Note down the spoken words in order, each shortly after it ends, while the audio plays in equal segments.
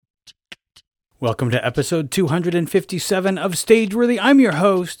Welcome to episode 257 of Stageworthy. I'm your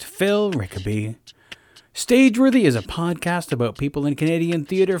host, Phil Rickaby. Stageworthy is a podcast about people in Canadian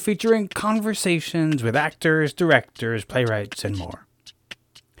theatre featuring conversations with actors, directors, playwrights, and more.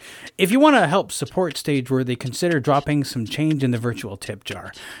 If you want to help support Stageworthy, consider dropping some change in the virtual tip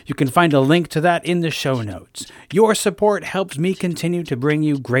jar. You can find a link to that in the show notes. Your support helps me continue to bring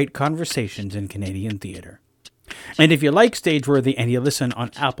you great conversations in Canadian theatre. And if you like Stageworthy and you listen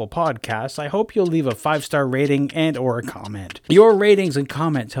on Apple Podcasts, I hope you'll leave a 5-star rating and or a comment. Your ratings and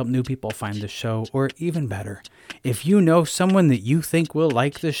comments help new people find the show, or even better, if you know someone that you think will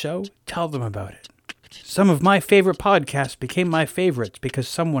like the show, tell them about it. Some of my favorite podcasts became my favorites because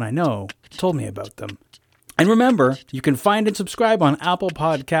someone I know told me about them. And remember, you can find and subscribe on Apple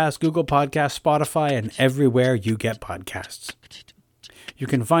Podcasts, Google Podcasts, Spotify, and everywhere you get podcasts. You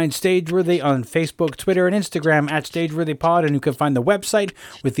can find Stageworthy on Facebook, Twitter, and Instagram at StageworthyPod, and you can find the website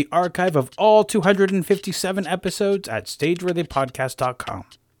with the archive of all 257 episodes at StageworthyPodcast.com.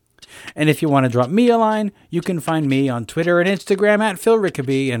 And if you want to drop me a line, you can find me on Twitter and Instagram at Phil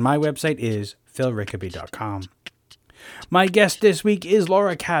Rickaby, and my website is philrickaby.com. My guest this week is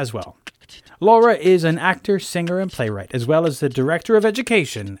Laura Caswell. Laura is an actor, singer, and playwright, as well as the Director of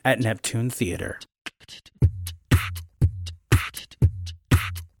Education at Neptune Theatre.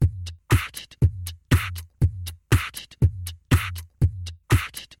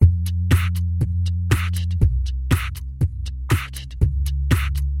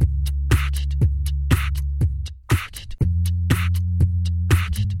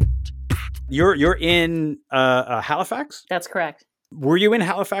 You're in Halifax? That's correct. Were you in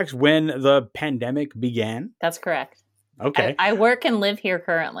Halifax when the pandemic began? That's correct. Okay. I work and live here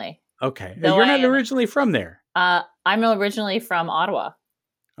currently. Okay. Though You're not originally from there. I'm originally from Ottawa.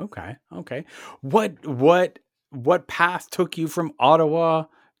 Okay. What path took you from Ottawa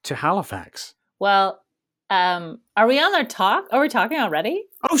to Halifax? Well, are we on our talk? Are we talking already?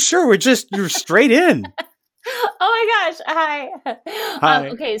 Oh, sure. You're straight in. Oh my gosh! Hi. Hi.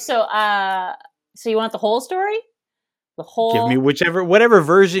 Okay, so you want the whole story? The whole. Give me whatever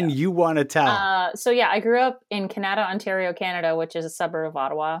version you want to tell. I grew up in Canada, Ontario, Canada, which is a suburb of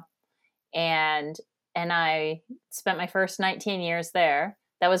Ottawa, and I spent my first 19 years there.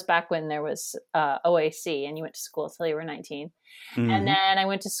 That was back when there was OAC, and you went to school till you were 19. Mm-hmm. And then I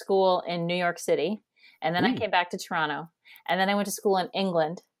went to school in New York City, and then I came back to Toronto, and then I went to school in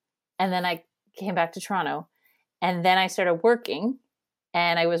England, and then I came back to Toronto. And then I started working,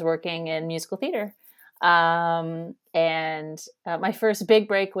 and I was working in musical theater. And my first big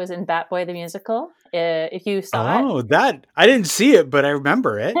break was in Bat Boy the Musical. If you saw it. Oh, that I didn't see it, but I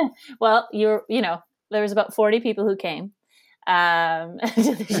remember it. Well, there was about 40 people who came to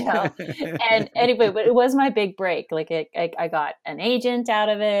the show. And anyway, but it was my big break. Like I got an agent out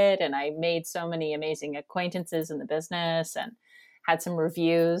of it, and I made so many amazing acquaintances in the business, and had some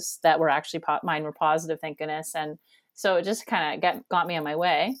reviews that were actually mine were positive, thank goodness. And so it just kind of got me on my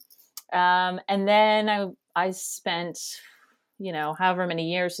way. And then I spent, however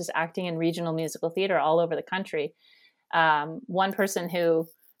many years just acting in regional musical theater all over the country. One person who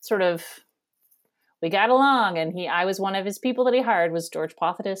we got along, and I was one of his people that he hired, was George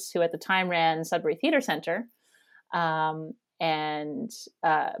Pothitis, who at the time ran Sudbury Theatre Centre. And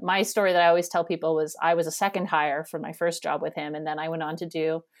my story that I always tell people was I was a second hire for my first job with him. And then I went on to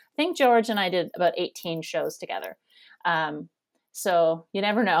I think George and I did about 18 shows together. So you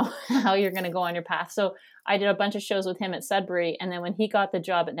never know how you're going to go on your path. So I did a bunch of shows with him at Sudbury. And then when he got the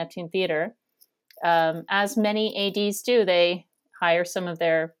job at Neptune Theatre, as many ADs do, they hire some of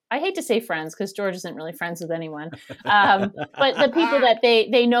their, I hate to say friends, because George isn't really friends with anyone, but the people that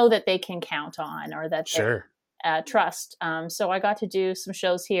they know that they can count on, or that sure. Trust. So I got to do some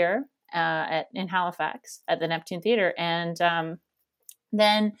shows here in Halifax at the Neptune Theatre. And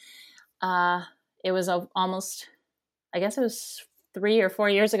then it was almost, I guess it was 3 or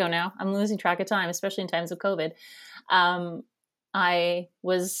 4 years ago now. I'm losing track of time, especially in times of COVID. I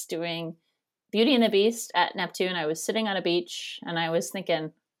was doing Beauty and the Beast at Neptune. I was sitting on a beach, and I was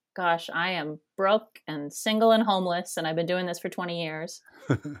thinking, gosh, I am broke and single and homeless, and I've been doing this for 20 years.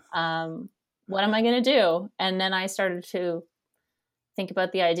 What am I going to do? And then I started to think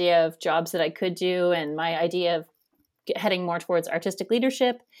about the idea of jobs that I could do, and my idea of heading more towards artistic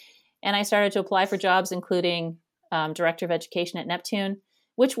leadership. And I started to apply for jobs, including Director of Education at Neptune,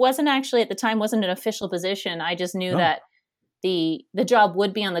 which wasn't actually at the time, wasn't an official position. I just knew that the job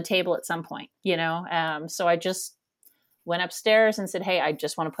would be on the table at some point, so I just went upstairs and said, hey, I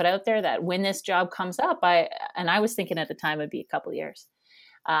just want to put out there that when this job comes up, I was thinking at the time it'd be a couple of years.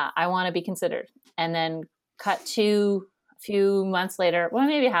 I want to be considered. And then cut to a few months later, well,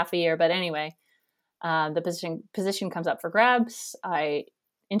 maybe half a year, but anyway, The position comes up for grabs. I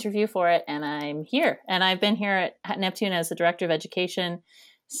interview for it, and I'm here. And I've been here at Neptune as the director of education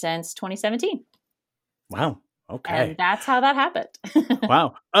since 2017. Wow. Okay. And that's how that happened.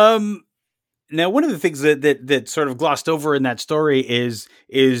 Wow. Now, one of the things that sort of glossed over in that story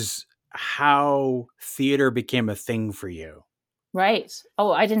is how theater became a thing for you. Right.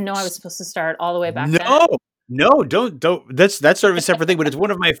 Oh, I didn't know I was supposed to start all the way back then. No, don't. That's sort of a separate thing, but it's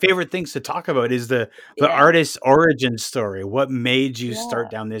one of my favorite things to talk about is the artist's origin story. What made you start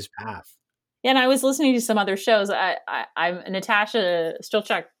down this path? Yeah, and I was listening to some other shows. I'm Natasha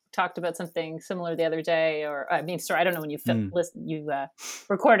Stilchuk talked about something similar the other day, or I mean, sorry, I don't know when you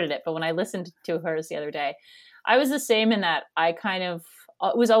recorded it, but when I listened to hers the other day, I was the same in that I kind of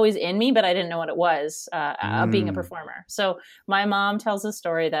it was always in me, but I didn't know what it was being a performer. So my mom tells a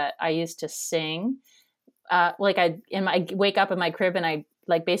story that I used to sing, like I wake up in my crib and I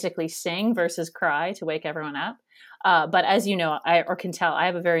like basically sing versus cry to wake everyone up. But as you know, can tell, I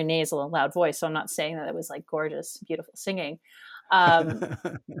have a very nasal and loud voice, so I'm not saying that it was like gorgeous, beautiful singing.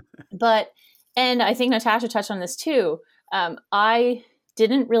 But I think Natasha touched on this too. I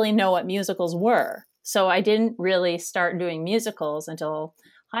didn't really know what musicals were. So I didn't really start doing musicals until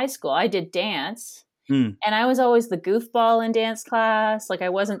high school. I did dance, and I was always the goofball in dance class. Like I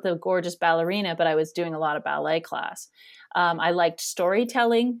wasn't the gorgeous ballerina, but I was doing a lot of ballet class. I liked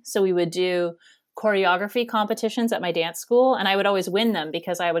storytelling. So we would do choreography competitions at my dance school, and I would always win them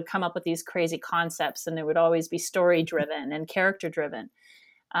because I would come up with these crazy concepts, and they would always be story driven and character driven.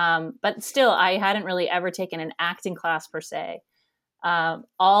 But still, I hadn't really ever taken an acting class per se.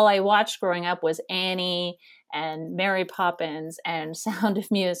 All I watched growing up was Annie and Mary Poppins and Sound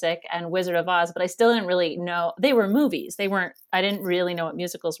of Music and Wizard of Oz, but I still didn't really know. They were movies. I didn't really know what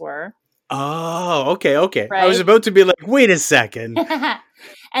musicals were. Oh, okay. Right? I was about to be like, wait a second.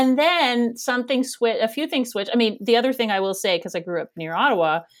 And then a few things switched. I mean, the other thing I will say, because I grew up near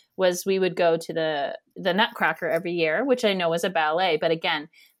Ottawa, was we would go to the Nutcracker every year, which I know is a ballet. But again,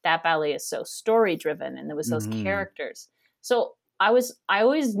 that ballet is so story driven, and there was those characters. So I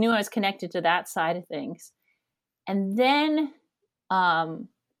always knew I was connected to that side of things. And then, I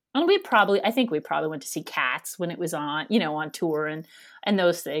think we probably went to see Cats when it was on, on tour and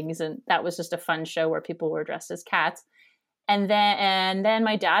those things. And that was just a fun show where people were dressed as cats. And then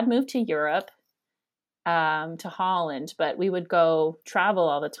my dad moved to Europe, to Holland, but we would go travel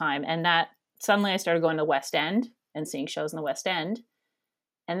all the time. And that suddenly I started going to the West End and seeing shows in the West End.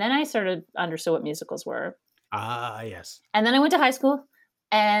 And then I understood what musicals were. Ah, yes. And then I went to high school,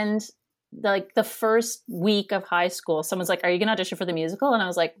 and like the first week of high school, someone's like, "Are you going to audition for the musical?" And I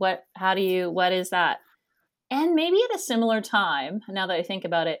was like, "What is that?" And maybe at a similar time, now that I think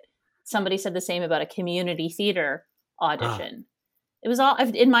about it, somebody said the same about a community theater audition. It was all,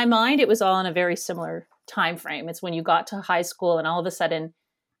 in my mind, it was all in a very similar time frame. It's when you got to high school and all of a sudden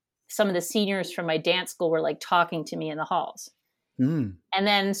some of the seniors from my dance school were like talking to me in the halls. And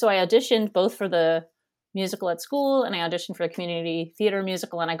then, so I auditioned both for the musical at school and I auditioned for a community theater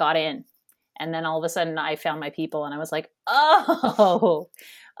musical, and I got in. And then all of a sudden I found my people, and I was like, oh,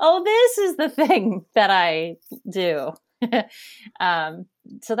 this is the thing that I do.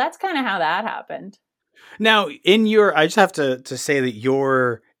 So that's kind of how that happened. Now, I just have to say that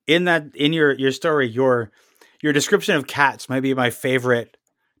your story, your description of Cats might be my favorite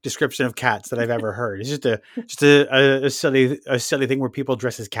description of cats that I've ever heard. It's just a silly thing where people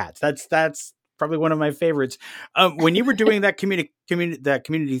dress as cats. That's probably one of my favorites. When you were doing that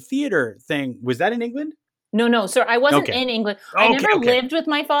community theater thing, was that in England? No, sir. I wasn't in England. I never lived with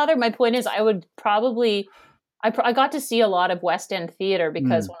my father. My point is, I would probably, I got to see a lot of West End theater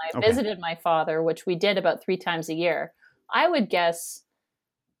because when I visited my father, which we did about 3 times a year, I would guess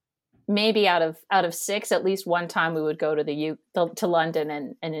maybe out of 6, at least one time we would go to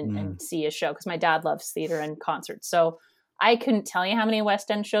London and see a show, because my dad loves theater and concerts. So I couldn't tell you how many West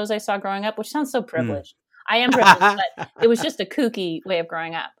End shows I saw growing up, which sounds so privileged. I am privileged, but it was just a kooky way of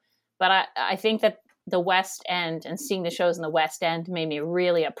growing up. But I think that the West End and seeing the shows in the West End made me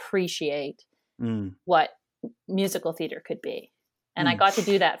really appreciate what musical theater could be. And I got to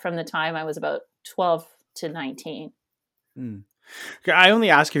do that from the time I was about 12 to 19. I only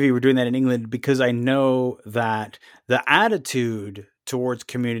ask if you were doing that in England because I know that the attitude towards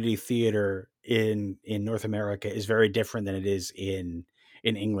community theater in North America is very different than it is in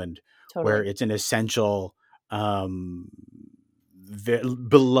England, where it's an essential,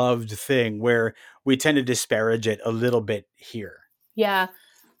 beloved thing, where we tend to disparage it a little bit here. Yeah.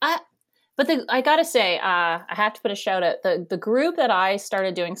 But But I gotta say, I have to put a shout out. The group that I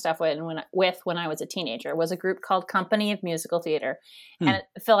started doing stuff with when I was a teenager was a group called Company of Musical Theater. And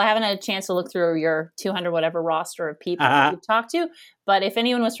Phil, I haven't had a chance to look through your 200 whatever roster of people that you've talked to. But if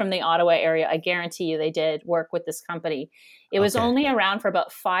anyone was from the Ottawa area, I guarantee you they did work with this company. It was only around for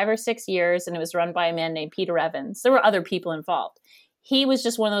about 5 or 6 years, and it was run by a man named Peter Evans. There were other people involved. He was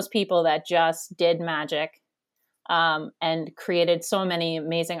just one of those people that just did magic. And created so many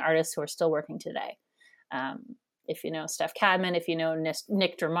amazing artists who are still working today. If you know Steph Cadman, if you know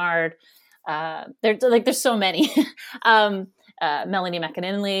Nick Dermard, there's so many. Melanie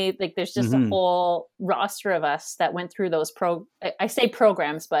McAninley, like there's just a whole roster of us that went through those I say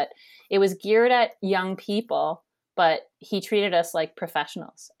programs, but it was geared at young people, but he treated us like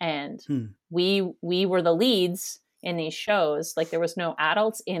professionals. And we were the leads in these shows. Like there was no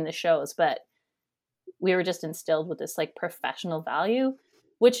adults in the shows, but we were just instilled with this like professional value,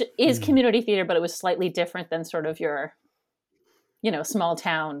 which is community theater, but it was slightly different than sort of your, small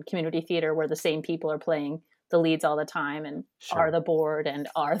town community theater where the same people are playing the leads all the time and are the board and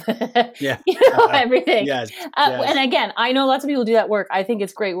are the, everything. Yes. And again, I know lots of people do that work. I think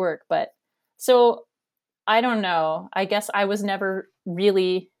it's great work, but so I don't know. I guess I was never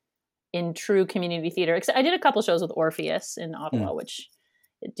really in true community theater. Except I did a couple shows with Orpheus in Ottawa, which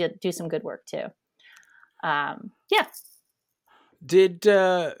did do some good work too. Did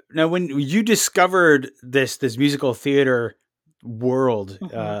now when you discovered this musical theater world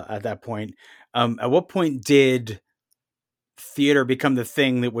at that point, at what point did theater become the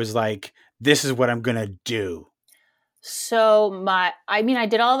thing that was like, this is what I'm gonna do? So I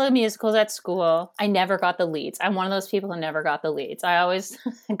did all the musicals at school. I never got the leads. I'm one of those people who never got the leads. I always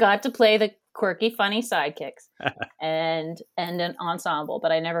got to play the quirky, funny sidekicks and an ensemble,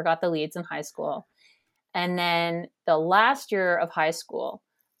 but I never got the leads in high school. And then the last year of high school,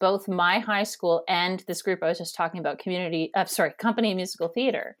 both my high school and this group I was just talking about, Company Musical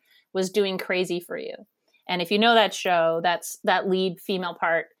Theater, was doing Crazy for You. And if you know that show, that lead female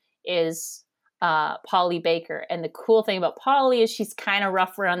part is Polly Baker. And the cool thing about Polly is she's kind of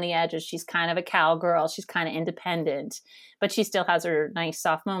rough around the edges. She's kind of a cowgirl. She's kind of independent, but she still has her nice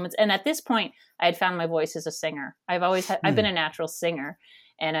soft moments. And at this point, I had found my voice as a singer. I've been a natural singer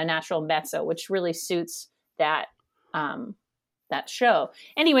and a natural mezzo, which really suits that show.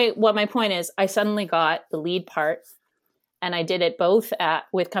 Anyway, what my point is, I suddenly got the lead part, and I did it both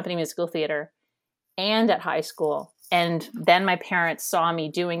with Company Musical Theater and at high school. And then my parents saw me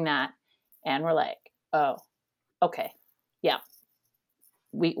doing that, and were like, "Oh, okay, yeah,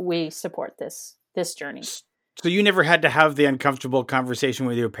 we support this journey." So you never had to have the uncomfortable conversation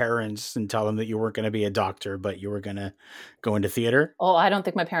with your parents and tell them that you weren't going to be a doctor, but you were going to go into theater? Oh, I don't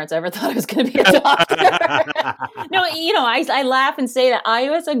think my parents ever thought I was going to be a doctor. No, I laugh and say that I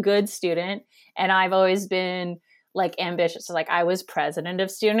was a good student, and I've always been like ambitious. So like I was president of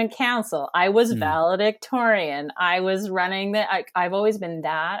student council. I was valedictorian. I was running I've always been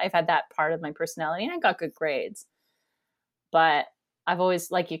that. I've had that part of my personality, and I got good grades. But I've always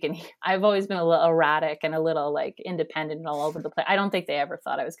been a little erratic and a little like independent and all over the place. I don't think they ever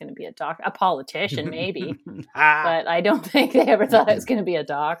thought I was going to be a politician, maybe, but I don't think they ever thought I was going to be a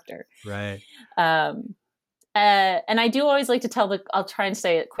doctor. Right. And I do always like to tell I'll try and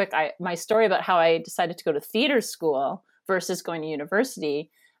say it quick. My story about how I decided to go to theater school versus going to university.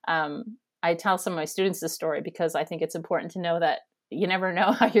 I tell some of my students this story because I think it's important to know that you never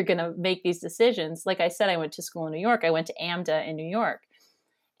know how you're going to make these decisions. Like I said, I went to school in New York. I went to AMDA in New York.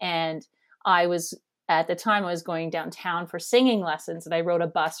 And at the time, I was going downtown for singing lessons. And I rode a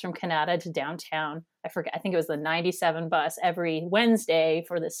bus from Canada to downtown. I think it was the 97 bus every Wednesday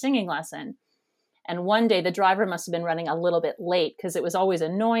for the singing lesson. And one day the driver must have been running a little bit late because it was always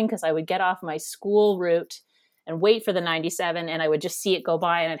annoying because I would get off my school route and wait for the 97 and I would just see it go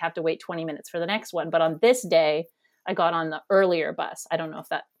by and I'd have to wait 20 minutes for the next one. But on this day, I got on the earlier bus. I don't know if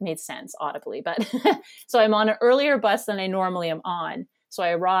that made sense audibly, but so I'm on an earlier bus than I normally am on. So I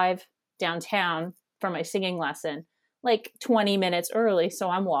arrive downtown for my singing lesson like 20 minutes early.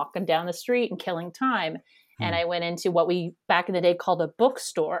 So I'm walking down the street and killing time. And I went into what we back in the day called a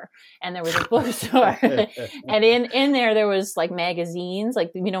bookstore. And there was a bookstore. And in there was like magazines,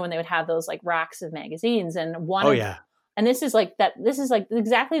 like, when they would have those like racks of magazines. And and this is like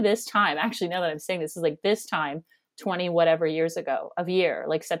exactly this time. Actually, now that I'm saying this is like this time, 20 whatever years ago of year,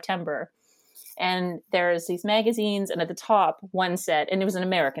 like September. And there's these magazines, and at the top one said, and it was an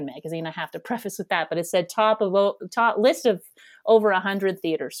American magazine, I have to preface with that, but it said top list of over 100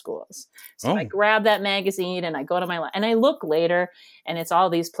 theater schools. So I grab that magazine and I go to and I look later, and it's all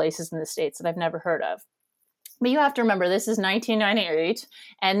these places in the States that I've never heard of. But you have to remember, this is 1998,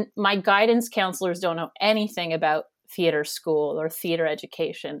 and my guidance counselors don't know anything about theater school or theater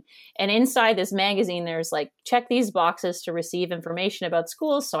education. And inside this magazine, there's like, check these boxes to receive information about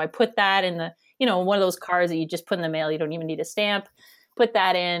schools. So I put that in the, one of those cards that you just put in the mail. You don't even need a stamp. Put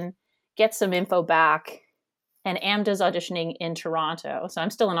that in, get some info back. And AMDA's auditioning in Toronto. So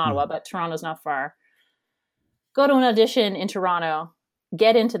I'm still in Ottawa, but Toronto's not far. Go to an audition in Toronto,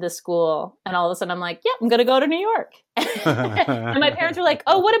 get into the school, and all of a sudden I'm like, yeah, I'm going to go to New York. And my parents were like,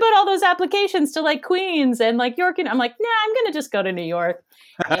 oh, what about all those applications to like Queens and like York? And I'm like, nah, I'm going to just go to New York.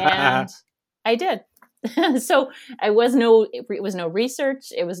 And I did. So it was no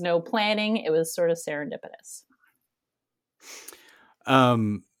research. It was no planning. It was sort of serendipitous.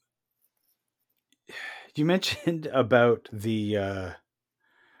 You mentioned about the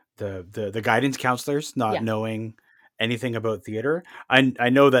guidance counselors not knowing anything about theater. I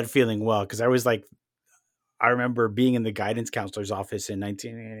know that feeling well, because I remember being in the guidance counselor's office in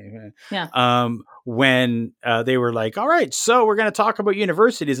 1980. When they were like, all right, so we're going to talk about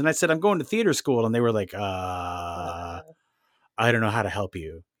universities. And I said, I'm going to theater school. And they were like, I don't know how to help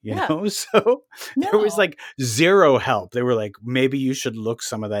you, you know? So there was like zero help. They were like, maybe you should look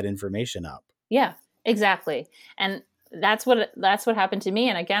some of that information up. Yeah, exactly. And that's what happened to me.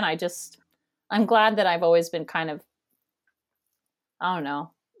 And again, I'm glad that I've always been kind of, I don't know.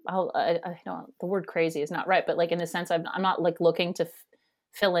 I know the word crazy is not right, but like in the sense I'm not like looking to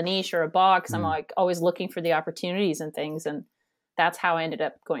fill a niche or a box. I'm like always looking for the opportunities and things. And that's how I ended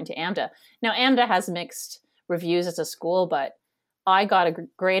up going to AMDA. Now, AMDA has mixed reviews as a school, but I got a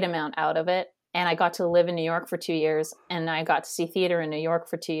great amount out of it. And I got to live in New York for 2 years, and I got to see theater in New York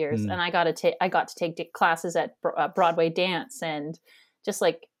for 2 years. And I got to take classes at Broadway dance and just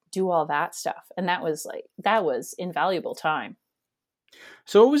like do all that stuff. And that was invaluable time.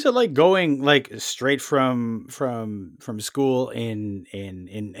 So what was it like going like straight from school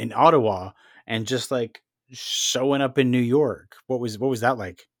in Ottawa and just like showing up in New York? What was that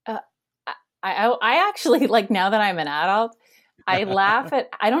like? I actually, like, now that I'm an adult, I laugh at,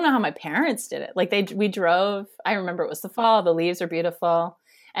 I don't know how my parents did it. Like we drove, I remember it was the fall, the leaves are beautiful.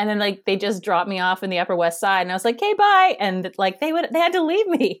 And then like, they just dropped me off in the Upper West Side and I was like, okay, bye. And like, they had to leave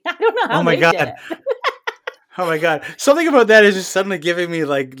me. I don't know how they did it. Oh my God. Something about that is just suddenly giving me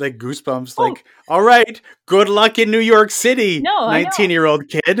like goosebumps. Oh. Like, all right, good luck in New York City, 19-year-old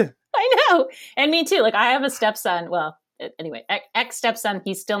kid. I know. And me too. Like I have a stepson. Well, anyway, ex-stepson,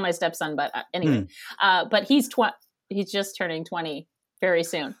 he's still my stepson, but anyway, but he's just turning 20 very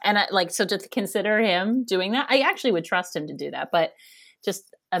soon. And so to consider him doing that, I actually would trust him to do that, but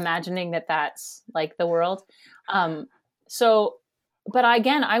just imagining that that's like the world. But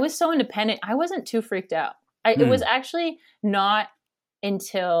again, I was so independent. I wasn't too freaked out. It was actually not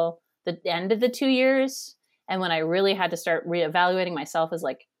until the end of the 2 years. And when I really had to start reevaluating myself as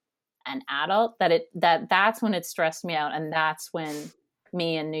like an adult, that's when it stressed me out. And that's when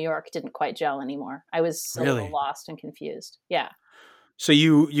me and New York didn't quite gel anymore. I was a little lost and confused. Yeah. So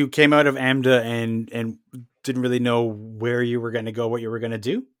you came out of AMDA and didn't really know where you were going to go, what you were going to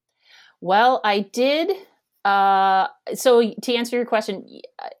do? Well, I did. So to answer your question,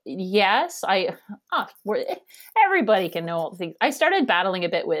 yes, everybody can know all the things. I started battling a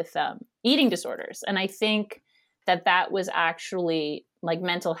bit with eating disorders. And I think that was actually like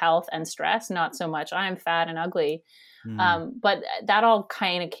mental health and stress, not so much I'm fat and ugly. But that all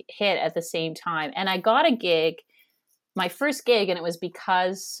kind of hit at the same time. And I got a gig, my first gig, and it was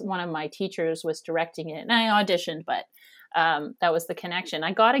because one of my teachers was directing it. And I auditioned, but that was the connection.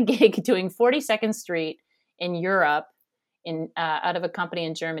 I got a gig doing 42nd Street in Europe, out of a company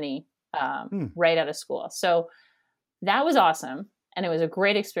in Germany, right out of school. So that was awesome. And it was a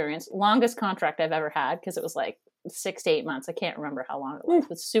great experience. Longest contract I've ever had, because it was like 6 to 8 months. I can't remember how long it was. It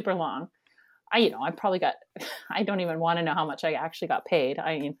was super long. I probably got, I don't even want to know how much I actually got paid.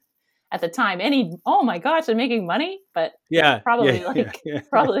 I mean, at the time, oh my gosh, I'm making money, but probably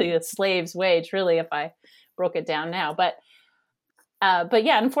probably a slave's wage, really, if I broke it down now. But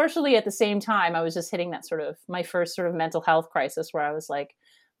yeah, unfortunately, at the same time, I was just hitting that sort of my first sort of mental health crisis where I was like,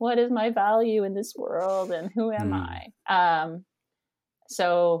 what is my value in this world and who am I?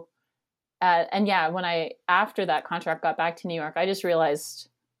 And yeah, when after that contract got back to New York, I just realized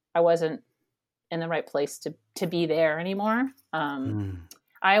I wasn't in the right place to be there anymore.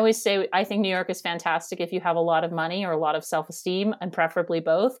 I always say, I think New York is fantastic if you have a lot of money or a lot of self-esteem, and preferably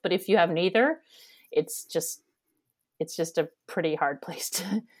both. But if you have neither, it's just a pretty hard place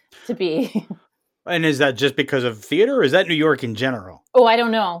to be. And is that just because of theater, or is that New York in general? Oh, I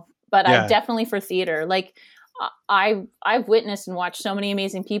don't know, but I definitely for theater. Like I've witnessed and watched so many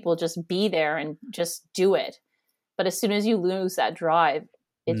amazing people just be there and just do it. But as soon as you lose that drive,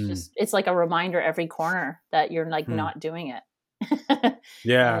 Mm. it's like a reminder every corner that you're like not doing it.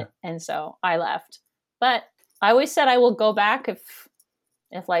 Yeah. And so I left. But I always said I will go back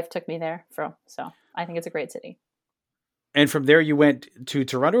if life took me there. So I think it's a great city. And from there, you went to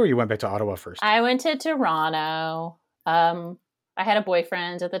Toronto, or you went back to Ottawa first? I went to Toronto. I had a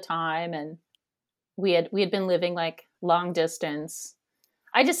boyfriend at the time, and we had been living like long distance.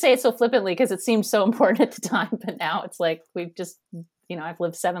 I just say it so flippantly because it seemed so important at the time, but now it's like we've just, I've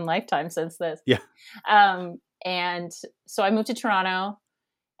lived 7 lifetimes since this. Yeah. And so I moved to Toronto,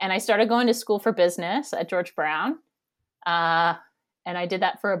 and I started going to school for business at George Brown. And I did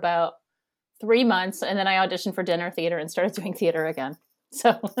that for about 3 months, and then I auditioned for dinner theater and started doing theater again.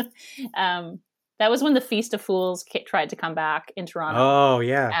 So that was when the Feast of Fools tried to come back in Toronto. Oh,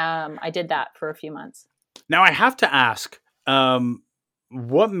 yeah. I did that for a few months. Now, I have to ask,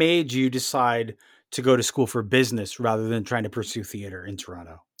 what made you decide to go to school for business rather than trying to pursue theater in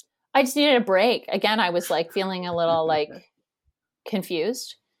Toronto? I just needed a break. Again, I was like feeling a little like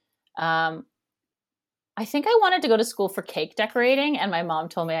confused. I think I wanted to go to school for cake decorating, and my mom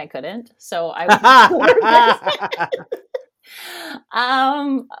told me I couldn't. So I went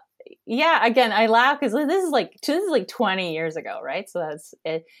yeah, again, I laugh because this is like 20 years ago, right? So that's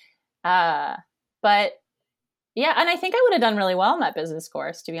it. But yeah, and I think I would have done really well in that business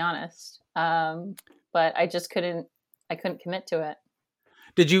course, to be honest. But I just couldn't commit to it.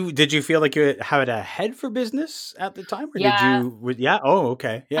 Did you feel like you had a head for business at the time? Or Yeah. did you? Yeah. Oh,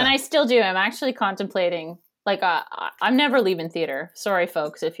 okay. Yeah. And I still do. I'm actually contemplating, like, I'm never leaving theater. Sorry,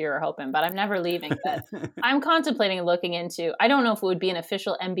 folks, if you're hoping, but I'm never leaving. But I'm contemplating looking into, I don't know if it would be an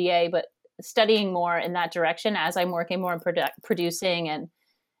official MBA, but studying more in that direction as I'm working more in producing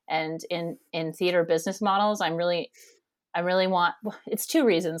and in theater business models. I really want, it's 2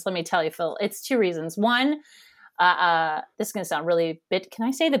 reasons. Let me tell you, Phil, it's 2 reasons. One, this is going to sound really can I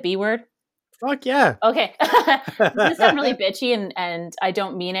say the B word? Fuck yeah. Okay. This is going to sound really bitchy and I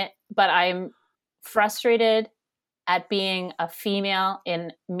don't mean it, but I'm frustrated at being a female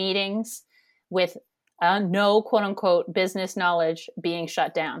in meetings with no quote unquote business knowledge being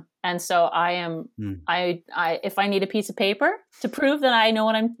shut down. And so I am, if I need a piece of paper to prove that I know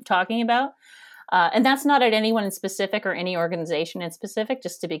what I'm talking about, and that's not at anyone in specific or any organization in specific,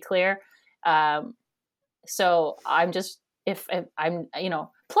 just to be clear. So I'm just, if I'm,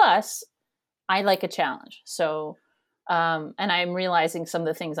 plus I like a challenge. So, and I'm realizing some of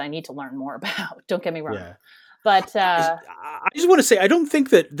the things I need to learn more about. Don't get me wrong. Yeah. But I just want to say, I don't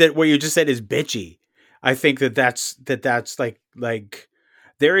think that what you just said is bitchy. I think that's like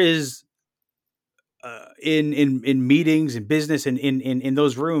there is in meetings and business and in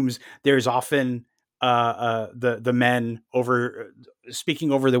those rooms, there's often the men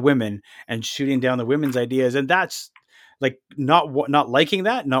speaking over the women and shooting down the women's ideas, and that's like not liking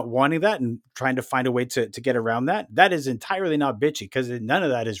that, not wanting that, and trying to find a way to get around that. That is entirely not bitchy, because none of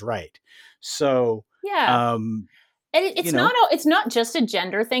that is right. So yeah, and it's not just a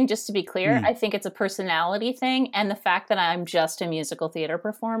gender thing. Just to be clear, I think it's a personality thing, and the fact that I'm just a musical theater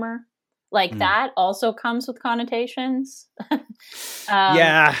performer. Like that also comes with connotations.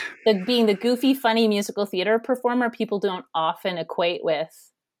 Yeah. Being the goofy, funny musical theater performer, people don't often equate with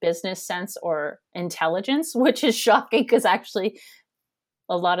business sense or intelligence, which is shocking because actually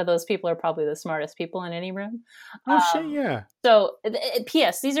a lot of those people are probably the smartest people in any room. Oh, shit, yeah. So,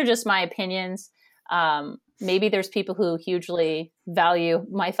 P.S., these are just my opinions. Maybe there's people who hugely value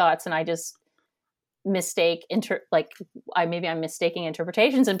my thoughts and I just mistake maybe I'm mistaking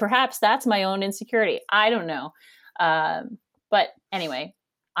interpretations, and perhaps that's my own insecurity. I don't know. But anyway,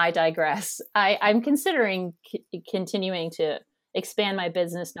 I digress. I'm considering continuing to expand my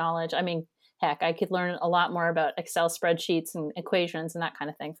business knowledge. I mean, heck, I could learn a lot more about Excel spreadsheets and equations and that kind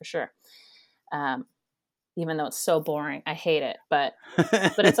of thing for sure. Even though it's so boring, I hate it, but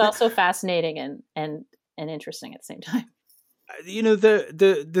it's also fascinating and interesting at the same time.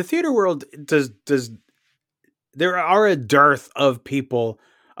 The theater world does there are a dearth of people,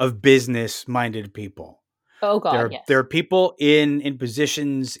 of business minded people. Oh God, yes. There are people in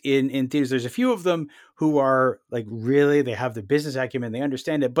positions in theaters. There's a few of them who are like, really, they have the business acumen, they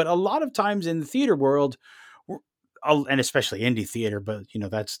understand it. But a lot of times in the theater world, and especially indie theater, but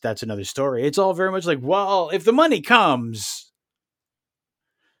that's another story. It's all very much like, well, if the money comes,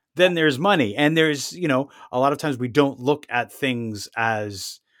 then there's money. And there's, a lot of times we don't look at things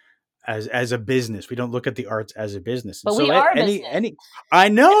as a business. We don't look at the arts as a business. But so we are business. I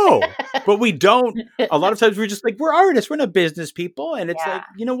know, but we don't. A lot of times we're just like, we're artists. We're not business people. And it's like,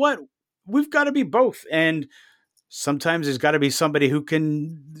 you know what? We've got to be both. And sometimes there's got to be somebody who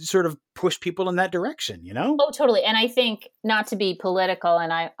can sort of push people in that direction, you know? Oh, totally. And I think, not to be political,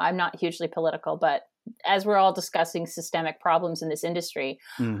 and I'm not hugely political, but as we're all discussing systemic problems in this industry,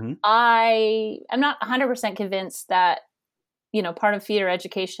 Mm-hmm. I am not 100% convinced that, part of theater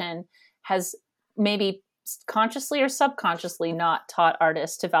education has maybe consciously or subconsciously not taught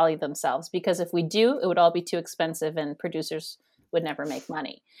artists to value themselves, because if we do, it would all be too expensive and producers would never make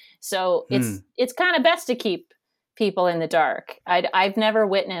money. So it's kind of best to keep people in the dark. I've never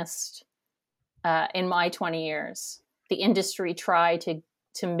witnessed in my 20 years the industry try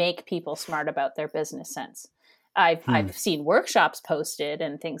to make people smart about their business sense. I've seen workshops posted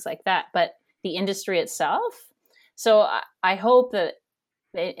and things like that, but the industry itself. So I hope that,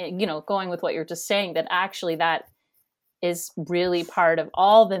 going with what you're just saying, that actually that is really part of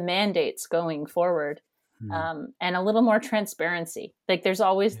all the mandates going forward. And a little more transparency. Like, there's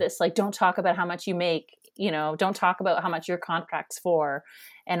always this, like, don't talk about how much you make, don't talk about how much your contract's for,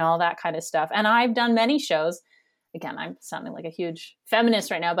 and all that kind of stuff. And I've done many shows. Again, I'm sounding like a huge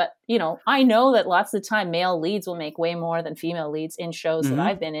feminist right now, but I know that lots of the time male leads will make way more than female leads in shows that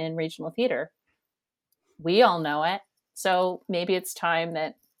I've been in regional theater. We all know it. So maybe it's time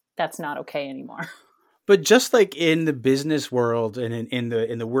that that's not okay anymore. But just like in the business world and in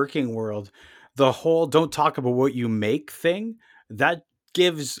the working world, the whole "don't talk about what you make" thing, that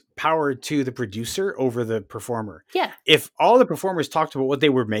gives power to the producer over the performer. Yeah. If all the performers talked about what they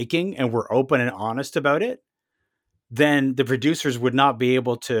were making and were open and honest about it, then the producers would not be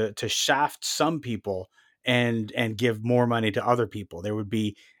able to shaft some people and give more money to other people. There would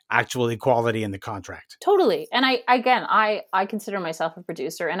be actual equality in the contract. Totally. And I consider myself a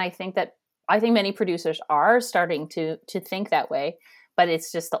producer, and I think many producers are starting to think that way, but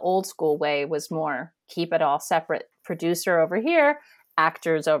it's just the old school way was more keep it all separate. Producer over here,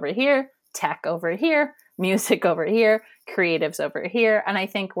 actors over here, tech over here, music over here, creatives over here. And I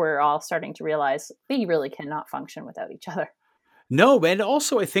think we're all starting to realize we really cannot function without each other. No, and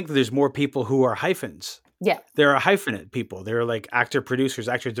also I think that there's more people who are hyphens. Yeah. There are hyphenate people. There are like actor producers,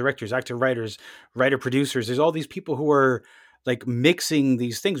 actor directors, actor writers, writer producers. There's all these people who are like mixing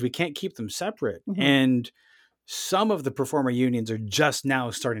these things. We can't keep them separate. Mm-hmm. And some of the performer unions are just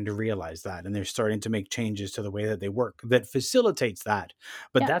now starting to realize that, and they're starting to make changes to the way that they work that facilitates that.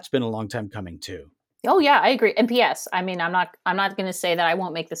 But that's been a long time coming too. Oh yeah, I agree. And P.S. I mean, I'm not going to say that I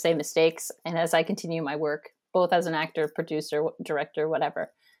won't make the same mistakes, and as I continue my work, both as an actor, producer, director,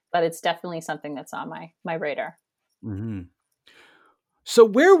 whatever. But it's definitely something that's on my radar. Mm-hmm. So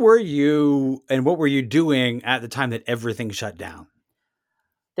where were you and what were you doing at the time that everything shut down?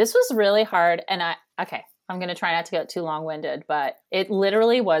 This was really hard. And I'm going to try not to get too long-winded, but it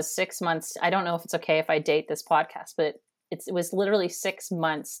literally was 6 months. I don't know if it's okay if I date this podcast, but it was literally 6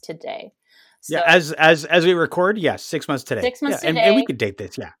 months today. So, yeah, as we record, yes, 6 months today. 6 months today. And we could date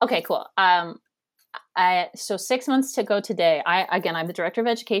this, yeah. Okay, cool. So 6 months to go today. I'm the director of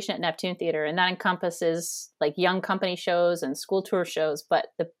education at Neptune Theater, and that encompasses like young company shows and school tour shows. But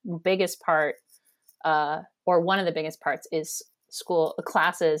the biggest part, or one of the biggest parts, is school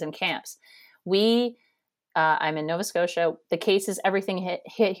classes and camps. I'm in Nova Scotia. The cases, everything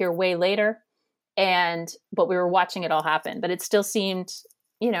hit here way later, but we were watching it all happen. But it still seemed,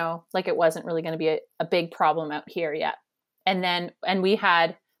 like it wasn't really going to be a big problem out here yet. And we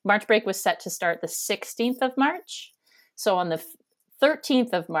had March break was set to start the 16th of March. So on the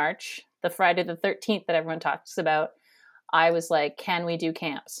 13th of March, the Friday the 13th that everyone talks about, I was like, can we do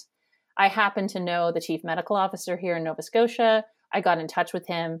camps? I happen to know the chief medical officer here in Nova Scotia. I got in touch with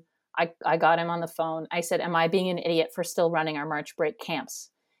him. I got him on the phone. I said, am I being an idiot for still running our March break camps?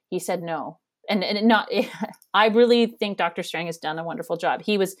 He said no. And I really think Dr. Strang has done a wonderful job.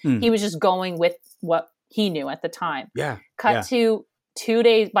 He was just going with what he knew at the time. Yeah. To 2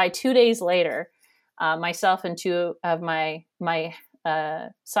 days. By 2 days later, myself and two of my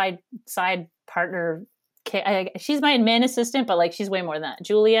side partner, she's my admin assistant, but like she's way more than that.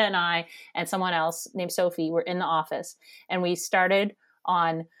 Julia and I and someone else named Sophie were in the office, and we started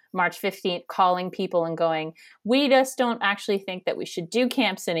on March 15th calling people and going, we just don't actually think that we should do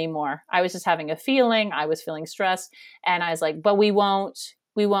camps anymore. I was just having a feeling. I was feeling stressed, and I was like, but we won't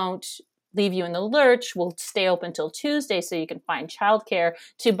leave you in the lurch. We'll stay open till Tuesday so you can find childcare.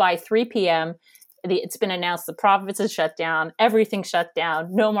 To by 3 p.m., it's been announced the province is shut down. Everything's shut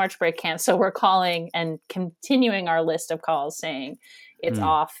down. No March break camp. So we're calling and continuing our list of calls saying it's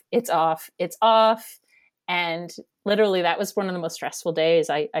off, it's off, it's off. And literally that was one of the most stressful days.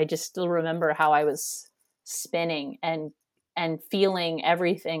 I just still remember how I was spinning and feeling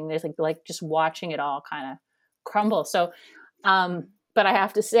everything. There's like just watching it all kind of crumble. So, but I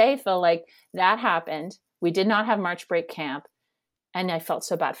have to say, Phil, like that happened. We did not have March break camp. And I felt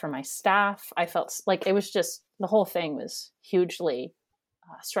so bad for my staff. I felt like it was just, the whole thing was hugely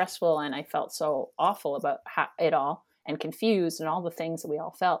stressful. And I felt so awful about it all, and confused, and all the things that we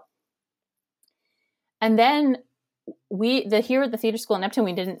all felt. And then here at the theater school in Neptune,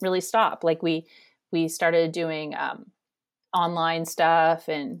 we didn't really stop. Like we started doing online stuff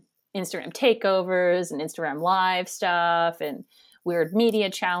and Instagram takeovers and Instagram live stuff and weird media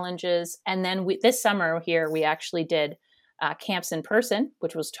challenges. And then this summer here, we actually did camps in person,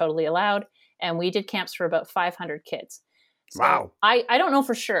 which was totally allowed. And we did camps for about 500 kids. So wow. I don't know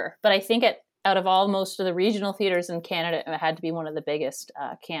for sure, but I think out of most of the regional theaters in Canada, it had to be one of the biggest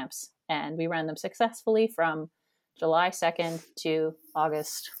camps. And we ran them successfully from July 2nd to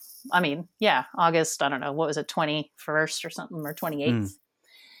August. August, I don't know, what was it, 21st or something, or 28th.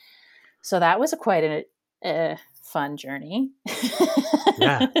 So that was quite a fun journey.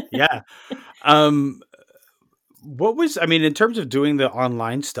 Yeah. What was, in terms of doing the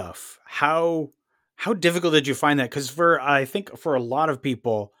online stuff, how difficult did you find that? Because I think for a lot of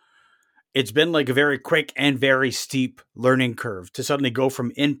people, it's been like a very quick and very steep learning curve to suddenly go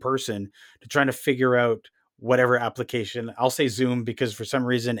from in person to trying to figure out whatever application. I'll say Zoom because for some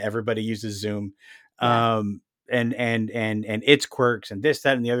reason everybody uses Zoom, and its quirks and this,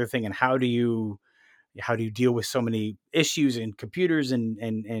 that, and the other thing. And how do you deal with so many issues in computers and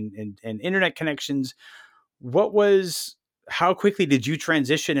internet connections? How quickly did you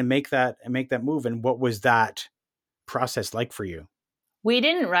transition and make that move? And what was that process like for you? We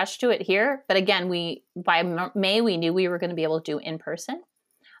didn't rush to it here, but again, by May, we knew we were going to be able to do in person.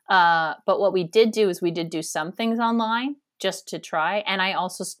 But what we did do is we did do some things online just to try. And I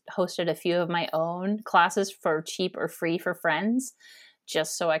also hosted a few of my own classes for cheap or free for friends,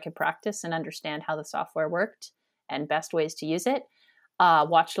 just so I could practice and understand how the software worked and best ways to use it.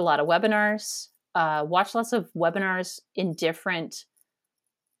 Watched a lot of webinars, watched lots of webinars in different,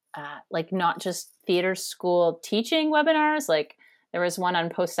 like not just theater school teaching webinars, like there was one on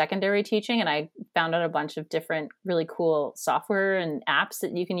post-secondary teaching, and I found out a bunch of different really cool software and apps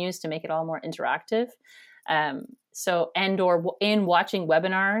that you can use to make it all more interactive. Or in watching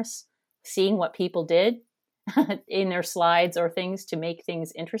webinars, seeing what people did in their slides or things to make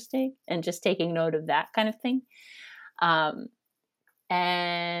things interesting, and just taking note of that kind of thing.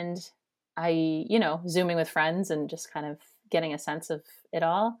 And I, Zooming with friends and just kind of getting a sense of it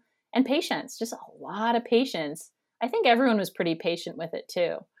all. And patience, just a lot of patience. I think everyone was pretty patient with it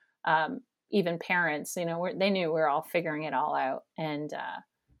too. Even parents, they knew we were all figuring it all out. And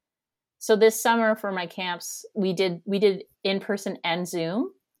so this summer for my camps, we did in person and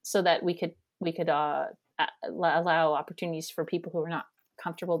Zoom, so that we could allow opportunities for people who were not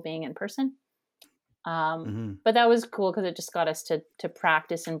comfortable being in person. But that was cool because it just got us to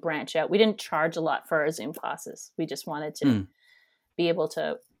practice and branch out. We didn't charge a lot for our Zoom classes. We just wanted to be able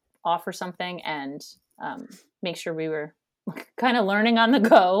to offer something and make sure we were kind of learning on the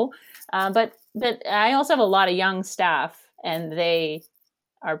go. But I also have a lot of young staff, and they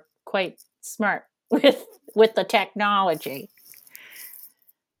are quite smart with the technology.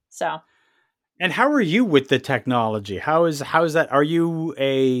 So. And how are you with the technology? How is that? Are you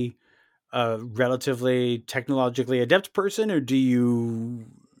a relatively technologically adept person, or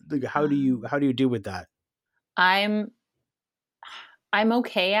how do you deal with that? I'm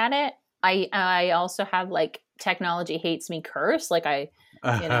okay at it. I also have like technology hates me curse. Like I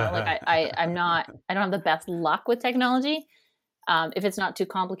don't have the best luck with technology. If it's not too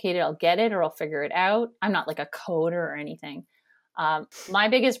complicated, I'll get it or I'll figure it out. I'm not like a coder or anything. My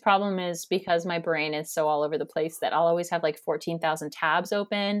biggest problem is because my brain is so all over the place that I'll always have like 14,000 tabs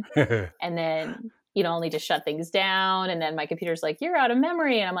open and then, I'll need to shut things down. And then my computer's like, you're out of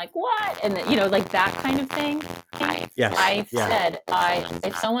memory. And I'm like, what? And then, like that kind of thing. I've said,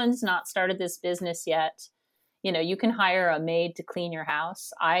 if someone's not started this business yet, you can hire a maid to clean your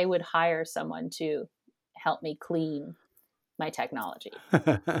house. I would hire someone to help me clean my technology,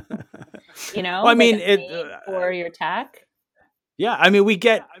 for your tech. Yeah. We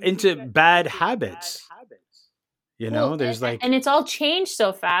get into bad habits, there's and it's all changed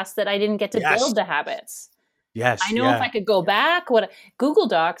so fast that I didn't get to build the habits. Yes. I know if I could go back, Google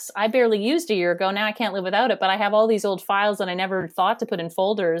Docs, I barely used a year ago. Now I can't live without it, but I have all these old files that I never thought to put in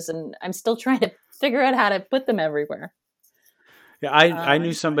folders, and I'm still trying to figure out how to put them everywhere. Yeah, I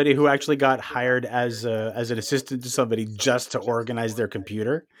knew somebody who actually got hired as an assistant to somebody just to organize their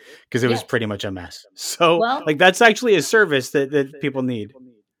computer because it was pretty much a mess. So that's actually a service that people need.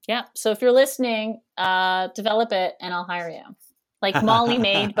 Yeah. So if you're listening, develop it and I'll hire you. Like Molly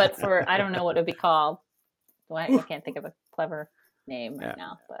Maid, but for, I don't know what it would be called. I can't think of a clever name right Yeah,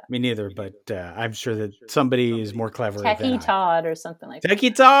 now, but me neither. But I'm sure that somebody is more clever than Techie I. Todd or something like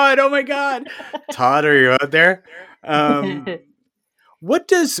Techie Todd. Oh my God, Todd, are you out there? Um, that. what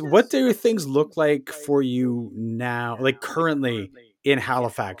do things look like for you now? Like currently in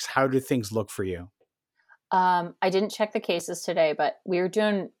Halifax, how do things look for you? I didn't check the cases today, but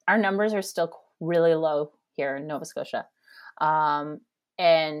our numbers are still really low here in Nova Scotia.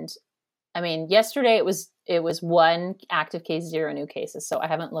 And I mean, yesterday it was one active case, 0 new cases. So I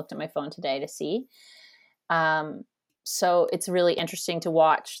haven't looked at my phone today to see. So it's really interesting to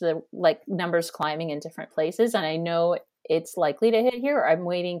watch the numbers climbing in different places. And I know it's likely to hit here. I'm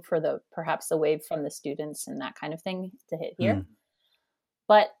waiting for perhaps the wave from the students and that kind of thing to hit here. Mm.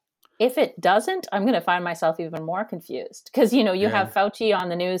 But if it doesn't, I'm going to find myself even more confused because, you have Fauci on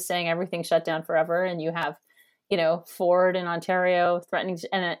the news saying everything shut down forever. And you have, Ford in Ontario threatening,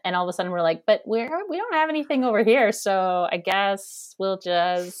 and all of a sudden we're like, but we don't have anything over here. So I guess we'll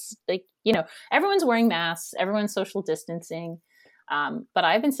just everyone's wearing masks, everyone's social distancing. But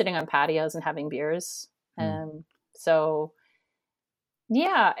I've been sitting on patios and having beers. So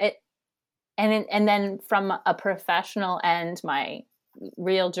yeah, and then from a professional end, my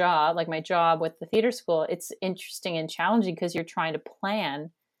real job, like my job with the theater school, it's interesting and challenging because you're trying to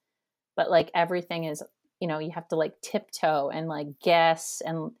plan, but everything is, you have to tiptoe and guess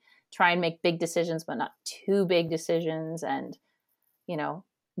and try and make big decisions, but not too big decisions. And,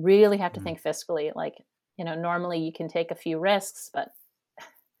 really have to think fiscally. Normally you can take a few risks, but,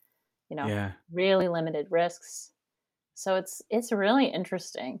 really limited risks. So it's really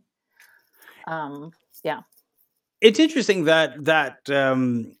interesting. Yeah. It's interesting that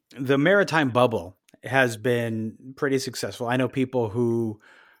the maritime bubble has been pretty successful. I know people who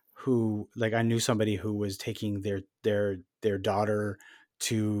I knew somebody who was taking their daughter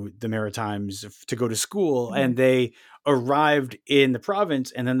to the Maritimes to go to school, and they arrived in the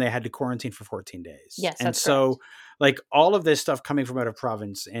province, and then they had to quarantine for 14 days. Yes, and so correct. All of this stuff coming from out of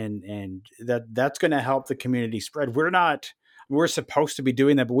province, and that's going to help the community spread. We're supposed to be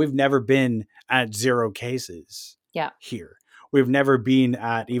doing that, but we've never been at 0 cases. Yeah. Here. We've never been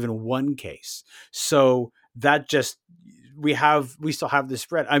at even 1 case. So that just, we still have this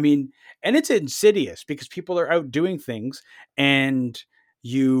spread. I mean, and it's insidious because people are out doing things, and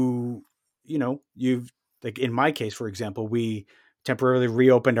you've like in my case, for example, we temporarily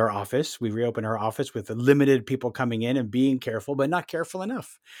reopened our office. We reopened our office with limited people coming in and being careful, but not careful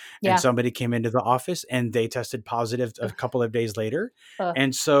enough. Yeah. And somebody came into the office and they tested positive a couple of days later.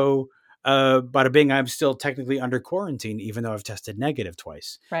 And so bada bing, I'm still technically under quarantine, even though I've tested negative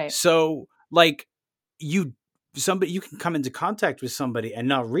twice. Right. So you can come into contact with somebody and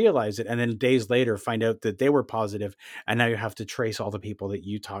not realize it, and then days later find out that they were positive, and now you have to trace all the people that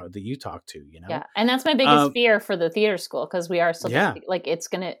you talk to. Yeah, and that's my biggest fear for the theater school, because we are still it's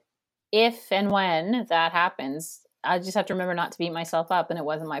gonna, if and when that happens, I just have to remember not to beat myself up, and it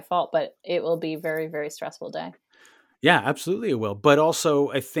wasn't my fault, but it will be a very, very stressful day. Yeah, absolutely it will. But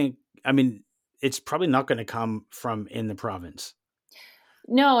also, I mean, it's probably not going to come from in the province.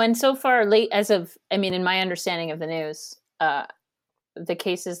 No, and so far, in my understanding of the news, the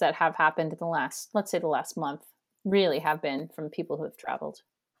cases that have happened in the last month, really have been from people who have traveled.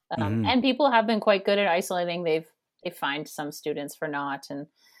 And people have been quite good at isolating. They fined some students for not. And,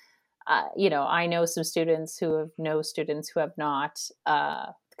 I know some students who have not,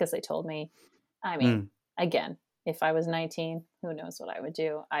 because they told me. I mean, again, if I was 19, who knows what I would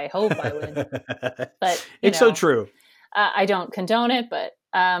do? I hope I would. But it's so true. I don't condone it, but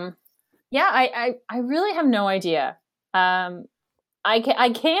I really have no idea. I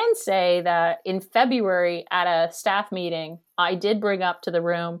can say that in February at a staff meeting, I did bring up to the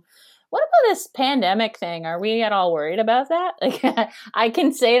room, what about this pandemic thing? Are we at all worried about that? I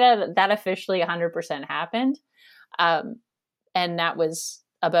can say that officially 100% happened. And that was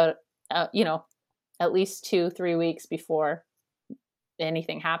about, at least 2-3 weeks before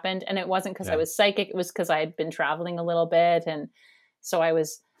anything happened. And it wasn't because I was psychic. It was because I had been traveling a little bit. And so I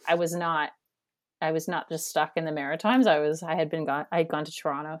was not just stuck in the Maritimes. I had gone to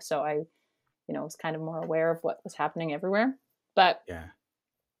Toronto. So I, was kind of more aware of what was happening everywhere. But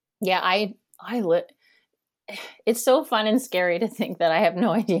it's so fun and scary to think that I have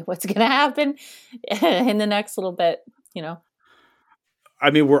no idea what's going to happen in the next little bit, I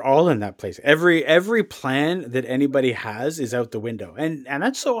mean, we're all in that place. Every plan that anybody has is out the window. And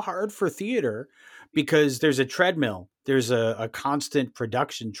that's so hard for theater because there's a treadmill. There's a constant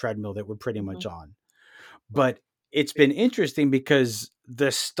production treadmill that we're pretty much on. But it's been interesting because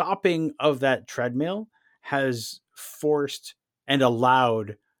the stopping of that treadmill has forced and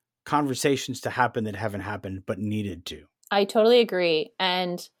allowed conversations to happen that haven't happened but needed to. I totally agree.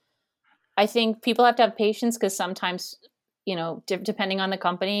 And I think people have to have patience because sometimes, you know, depending on the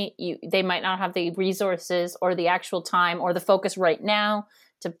company, they might not have the resources or the actual time or the focus right now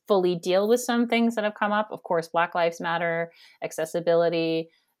to fully deal with some things that have come up. Of course, Black Lives Matter, accessibility,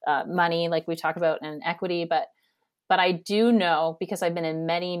 money, like we talk about, and equity. But I do know, because I've been in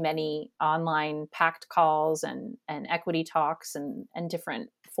many, many online packed calls and equity talks and different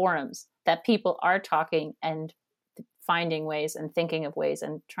forums, that people are talking and finding ways and thinking of ways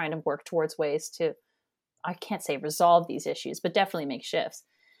and trying to work towards ways to, I can't say resolve these issues, but definitely make shifts.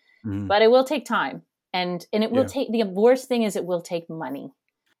 But it will take time. And it will take, the worst thing is it will take money,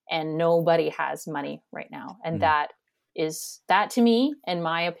 and nobody has money right now. And that to me, in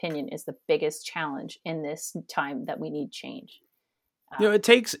my opinion, is the biggest challenge in this time that we need change. It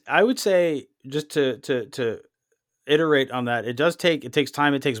takes, I would say, just to iterate on that, it takes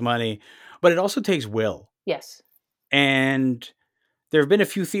time, it takes money, but it also takes will. Yes. And there have been a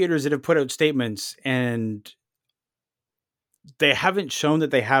few theaters that have put out statements and they haven't shown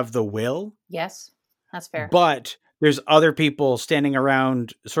that they have the will. Yes, that's fair. But there's other people standing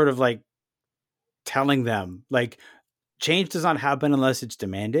around sort of like telling them, change does not happen unless it's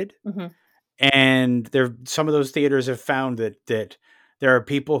demanded. Mm-hmm. And some of those theaters have found that there are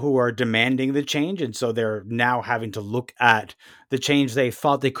people who are demanding the change. And so they're now having to look at the change they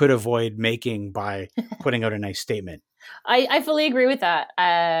thought they could avoid making by putting out a nice statement. I fully agree with that.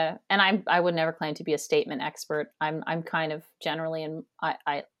 And I would never claim to be a statement expert. I'm kind of generally, and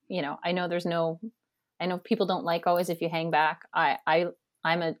I know people don't like always if you hang back. I'm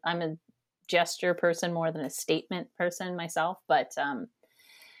a gesture person more than a statement person myself. But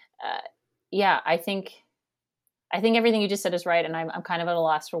yeah, I think everything you just said is right, and I'm kind of at a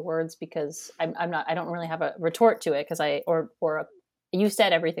loss for words because I don't really have a retort to it because you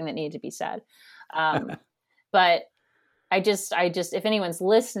said everything that needed to be said. But I just if anyone's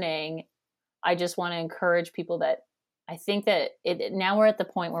listening, I just want to encourage people that I think that now we're at the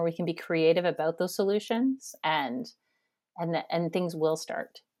point where we can be creative about those solutions, and things will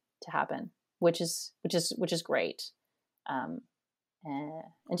start to happen, which is great. And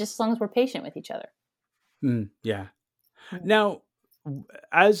just as long as we're patient with each other. Yeah. Now,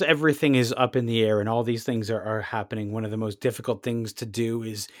 as everything is up in the air and all these things are happening, one of the most difficult things to do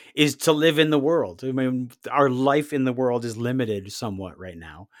is to live in the world. I mean, our life in the world is limited somewhat right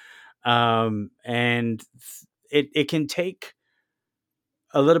now. And it can take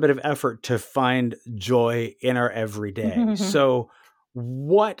a little bit of effort to find joy in our everyday. So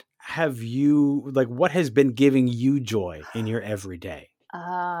what has been giving you joy in your everyday?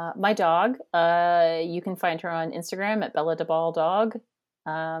 My dog, you can find her on Instagram at Bella DeBall Dog.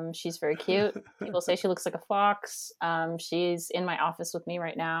 She's very cute. People say she looks like a fox. She's in my office with me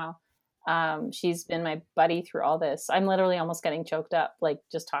right now. She's been my buddy through all this. I'm literally almost getting choked up,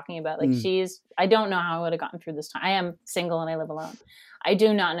 just talking about, I don't know how I would have gotten through this time. I am single and I live alone. I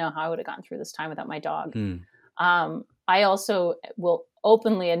do not know how I would have gotten through this time without my dog. I also will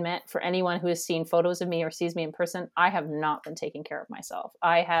openly admit, for anyone who has seen photos of me or sees me in person, I have not been taking care of myself.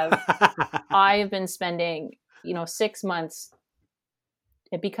 I have been spending, 6 months,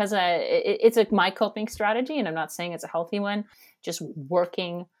 because it's my coping strategy, and I'm not saying it's a healthy one, just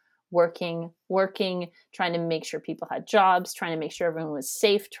working, trying to make sure people had jobs, trying to make sure everyone was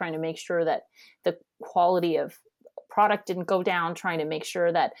safe, trying to make sure that the quality of product didn't go down, trying to make sure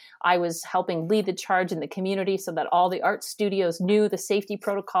that I was helping lead the charge in the community so that all the art studios knew the safety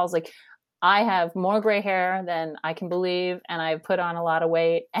protocols. I have more gray hair than I can believe, and I've put on a lot of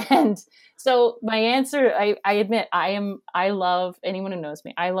weight. And so my answer, I admit, I love, anyone who knows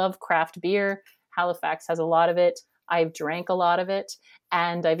me, I love craft beer. Halifax has a lot of it. I've drank a lot of it,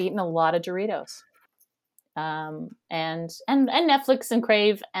 and I've eaten a lot of Doritos. And Netflix and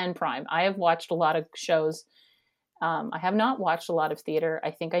Crave and Prime. I have watched a lot of shows. I have not watched a lot of theater.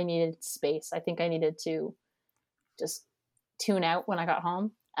 I think I needed space. I think I needed to just tune out when I got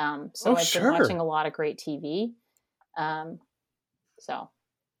home. Been watching a lot of great TV. Again,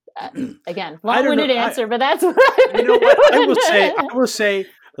 long-winded answer, but that's what I will say,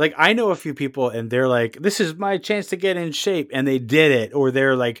 I know a few people and they're like, this is my chance to get in shape, and they did it, or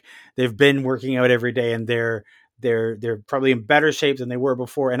they've been working out every day and they're probably in better shape than they were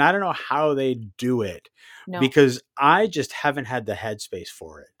before. And I don't know how they do it. No. Because I just haven't had the headspace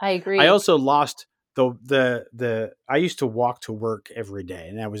for it. I agree. I also lost I used to walk to work every day,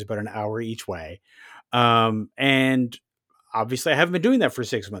 and that was about an hour each way. And obviously I haven't been doing that for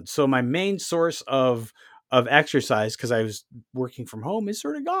 6 months. So my main source of exercise, because I was working from home, is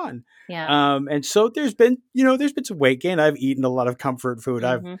sort of gone. Yeah. And so there's been some weight gain. I've eaten a lot of comfort food.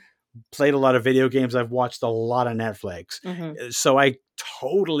 Mm-hmm. played a lot of video games. I've watched a lot of Netflix. So I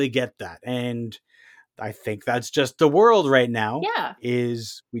totally get that. And I think that's just the world right now. Yeah.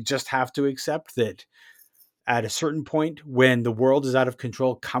 Is we just have to accept that at a certain point when the world is out of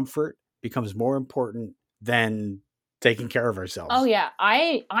control, comfort becomes more important than taking care of ourselves. Oh yeah.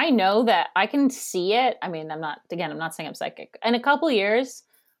 I know that I can see it. I mean, I'm not saying I'm psychic. In a couple of years,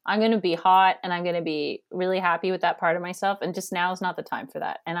 I'm going to be hot and I'm going to be really happy with that part of myself. And just now is not the time for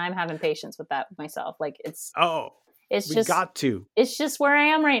that. And I'm having patience with that myself. Like it's got to. It's just where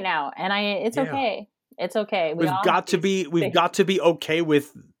I am right now. And it's okay. It's okay. We've got to be okay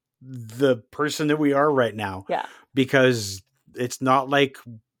with the person that we are right now. Yeah. Because it's not like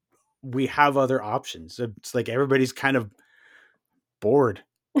we have other options. It's like everybody's kind of bored.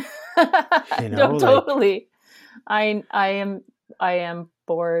 You know, no, totally. Like, I am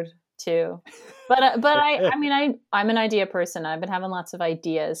bored too. But I mean I'm an idea person. I've been having lots of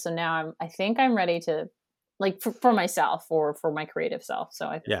ideas. So now I think I'm ready to, like, for myself or for my creative self.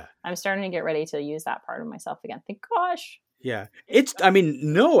 So I'm starting to get ready to use that part of myself again. Thank gosh. Yeah.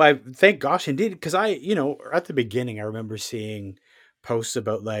 Thank gosh indeed. Because at the beginning, I remember seeing posts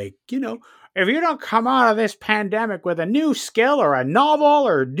about, like, if you don't come out of this pandemic with a new skill or a novel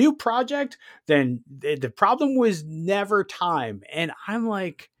or a new project, then the problem was never time. And I'm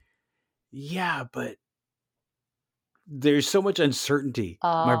like, yeah, but there's so much uncertainty.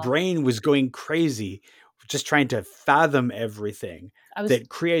 My brain was going crazy just trying to fathom everything, that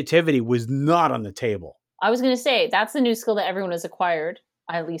creativity was not on the table. I was going to say, that's the new skill that everyone has acquired,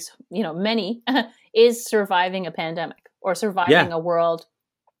 at least, many, is surviving a pandemic or surviving a world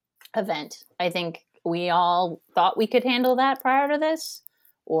event. I think we all thought we could handle that prior to this,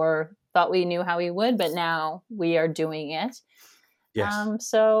 or thought we knew how we would, but now we are doing it. Yes.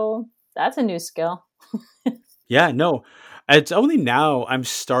 So that's a new skill. Yeah, no. It's only now I'm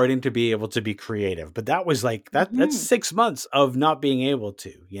starting to be able to be creative, but that was like that's 6 months of not being able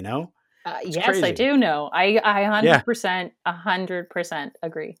to, Yes, crazy. I do know. I 100%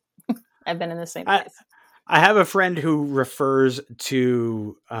 agree. I've been in the same place. I have a friend who refers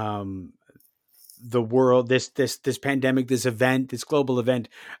to the world, this pandemic, this event, this global event,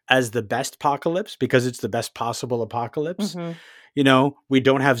 as the best apocalypse because it's the best possible apocalypse. We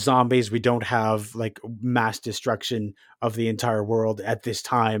don't have zombies. We don't have like mass destruction of the entire world at this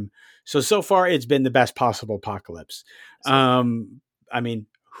time. So far it's been the best possible apocalypse. I mean,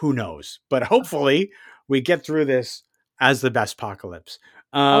 who knows? But hopefully we get through this as the best apocalypse.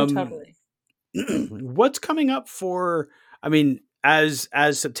 Totally. What's coming up for, as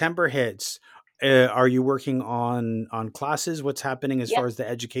September hits, are you working on classes? What's happening as far as the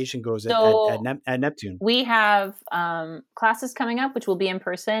education goes at Neptune? We have classes coming up, which will be in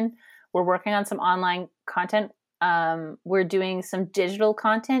person. We're working on some online content. We're doing some digital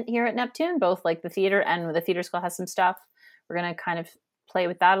content here at Neptune, both like the theater and the theater school has some stuff. We're going to kind of play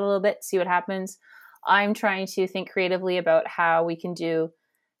with that a little bit, see what happens. I'm trying to think creatively about how we can do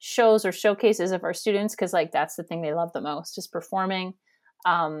shows or showcases of our students, because like that's the thing they love the most, is performing,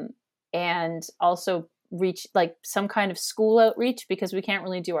 and also reach like some kind of school outreach, because we can't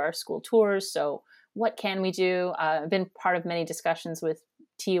really do our school tours. So what can we do? I've been part of many discussions with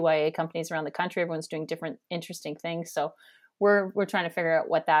TUIA companies around the country. Everyone's doing different interesting things, so we're trying to figure out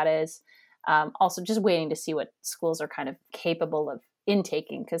what that is. Also just waiting to see what schools are kind of capable of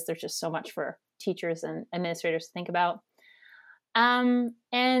intaking, because there's just so much for teachers and administrators to think about.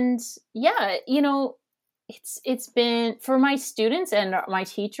 And yeah, it's been, for my students and my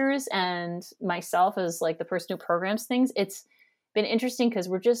teachers and myself as like the person who programs things, it's been interesting because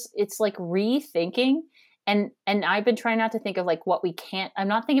it's like rethinking, and I've been trying not to think of like what we can't, I'm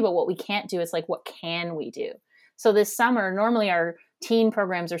not thinking about what we can't do. It's like, what can we do? So this summer, normally our teen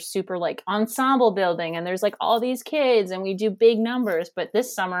programs are super like ensemble building, and there's like all these kids and we do big numbers. But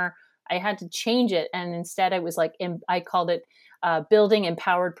this summer I had to change it, and instead I was like, I called it building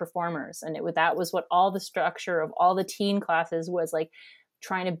empowered performers. And that was what all the structure of all the teen classes was, like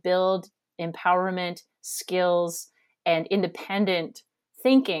trying to build empowerment skills and independent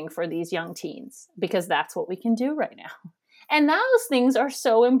thinking for these young teens, because that's what we can do right now. And those things are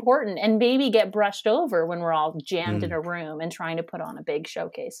so important and maybe get brushed over when we're all jammed in a room and trying to put on a big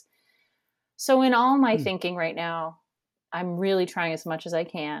showcase. So in all my thinking right now, I'm really trying as much as I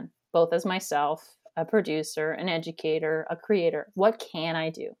can, both as myself, a producer, an educator, a creator. What can I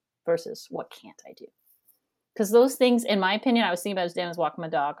do versus what can't I do? Because those things, in my opinion, I was thinking about as Dan was walking my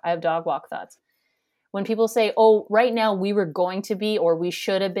dog. I have dog walk thoughts. When people say, oh, right now we were going to be, or we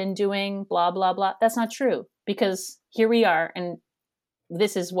should have been doing blah, blah, blah. That's not true, because here we are. And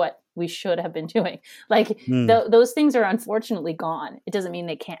this is what we should have been doing. Like Mm, those things are unfortunately gone. It doesn't mean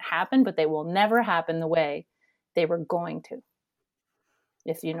they can't happen, but they will never happen the way they were going to,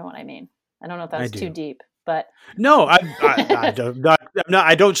 if you know what I mean. I don't know if I that's too do. deep, but No, I don't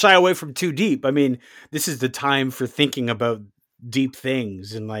I don't shy away from too deep. I mean, this is the time for thinking about deep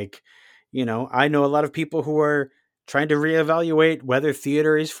things, and like, I know a lot of people who are trying to reevaluate whether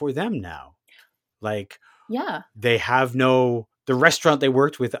theater is for them now. Like, yeah, they have the restaurant they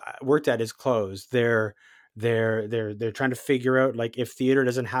worked at is closed. They're trying to figure out, like, if theater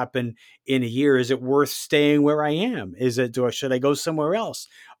doesn't happen in a year, is it worth staying where I am? Should I go somewhere else?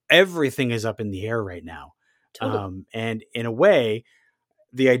 Everything is up in the air right now. totally. And in a way,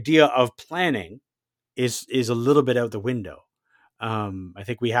 the idea of planning is a little bit out the window. I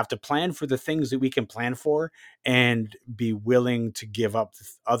think we have to plan for the things that we can plan for and be willing to give up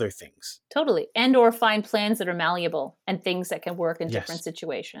other things. Totally. And or find plans that are malleable and things that can work in different Yes.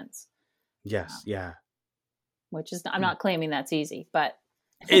 situations. Yes. Yeah. Which is, I'm not claiming that's easy, but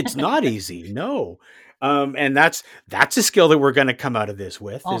It's not easy. No. And that's a skill that we're going to come out of this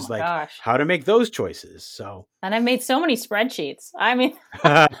with, oh is my like gosh. how to make those choices. So, And I've made so many spreadsheets. I mean,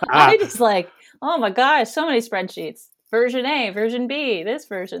 I just like, oh my gosh, so many spreadsheets. Version A, version B, this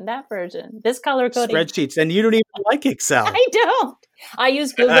version, that version, this color coding. spreadsheets, and you don't even like Excel. I don't. I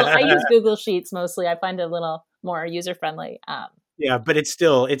use Google. I use Google Sheets mostly. I find it a little more user friendly. Yeah, but it's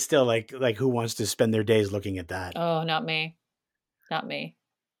still like who wants to spend their days looking at that? Oh, not me. Not me.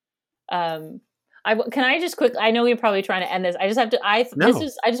 Can I just quick? I know we're probably trying to end this. I just have to. I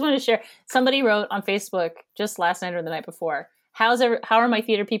just want to share. Somebody wrote on Facebook just last night or the night before. How are my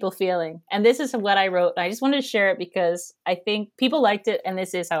theater people feeling? And this is what I wrote. I just wanted to share it because I think people liked it, and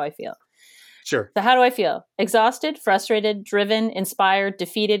this is how I feel. Sure. So how do I feel? Exhausted, frustrated, driven, inspired,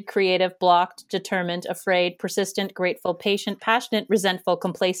 defeated, creative, blocked, determined, afraid, persistent, grateful, patient, passionate, resentful,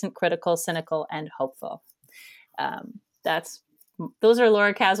 complacent, critical, cynical, and hopeful. Those are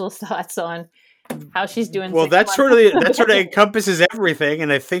Laura Caswell's thoughts on how she's doing. Well, that sort of encompasses everything,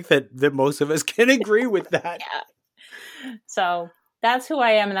 and I think that most of us can agree with that. Yeah. So that's who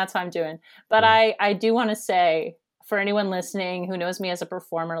I am, and that's what I'm doing. But I do want to say, for anyone listening who knows me as a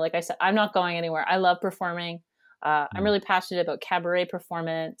performer, like I said, I'm not going anywhere. I love performing. I'm really passionate about cabaret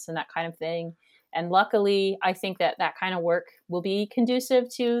performance and that kind of thing. And luckily, I think that kind of work will be conducive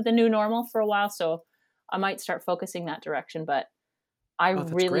to the new normal for a while. So I might start focusing that direction. But I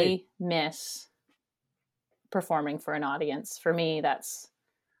really miss performing for an audience. For me,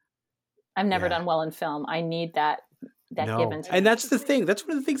 I've never done well in film. I need that give and take. And that's the thing. That's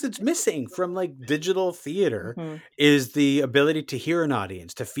one of the things that's missing from like digital theater is the ability to hear an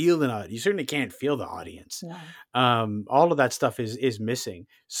audience, to feel an audience. You certainly can't feel the audience. No. All of that stuff is missing.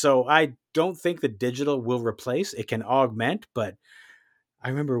 So I don't think that digital will replace. It can augment, but I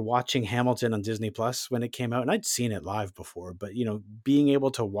remember watching Hamilton on Disney Plus when it came out, and I'd seen it live before, but being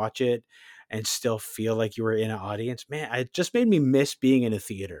able to watch it and still feel like you were in an audience, man, it just made me miss being in a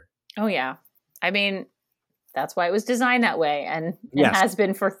theater. Oh yeah. I mean, that's why it was designed that way, and has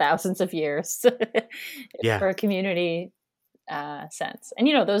been for thousands of years. For a community sense. And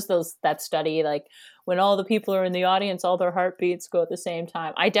that study, like when all the people are in the audience, all their heartbeats go at the same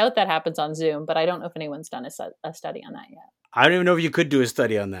time. I doubt that happens on Zoom, but I don't know if anyone's done a study on that yet. I don't even know if you could do a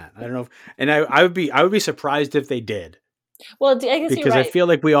study on that. I don't know and I would be surprised if they did. Well, I guess because I feel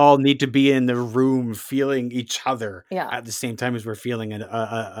like we all need to be in the room feeling each other at the same time as we're feeling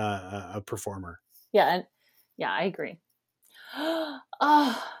a performer. Yeah. I agree.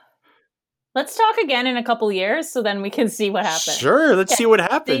 Let's talk again in a couple years so then we can see what happens. Sure. Let's see what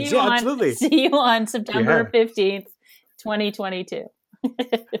happens. Absolutely. See you on September 15th, 2022. Well,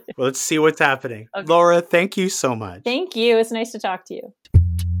 let's see what's happening. Okay. Laura, thank you so much. Thank you. It's nice to talk to you.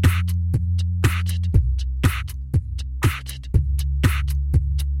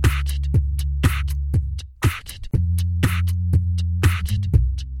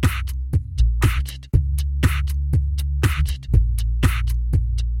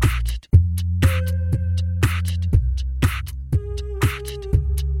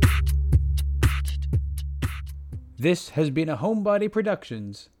 This has been a Homebody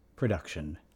Productions production.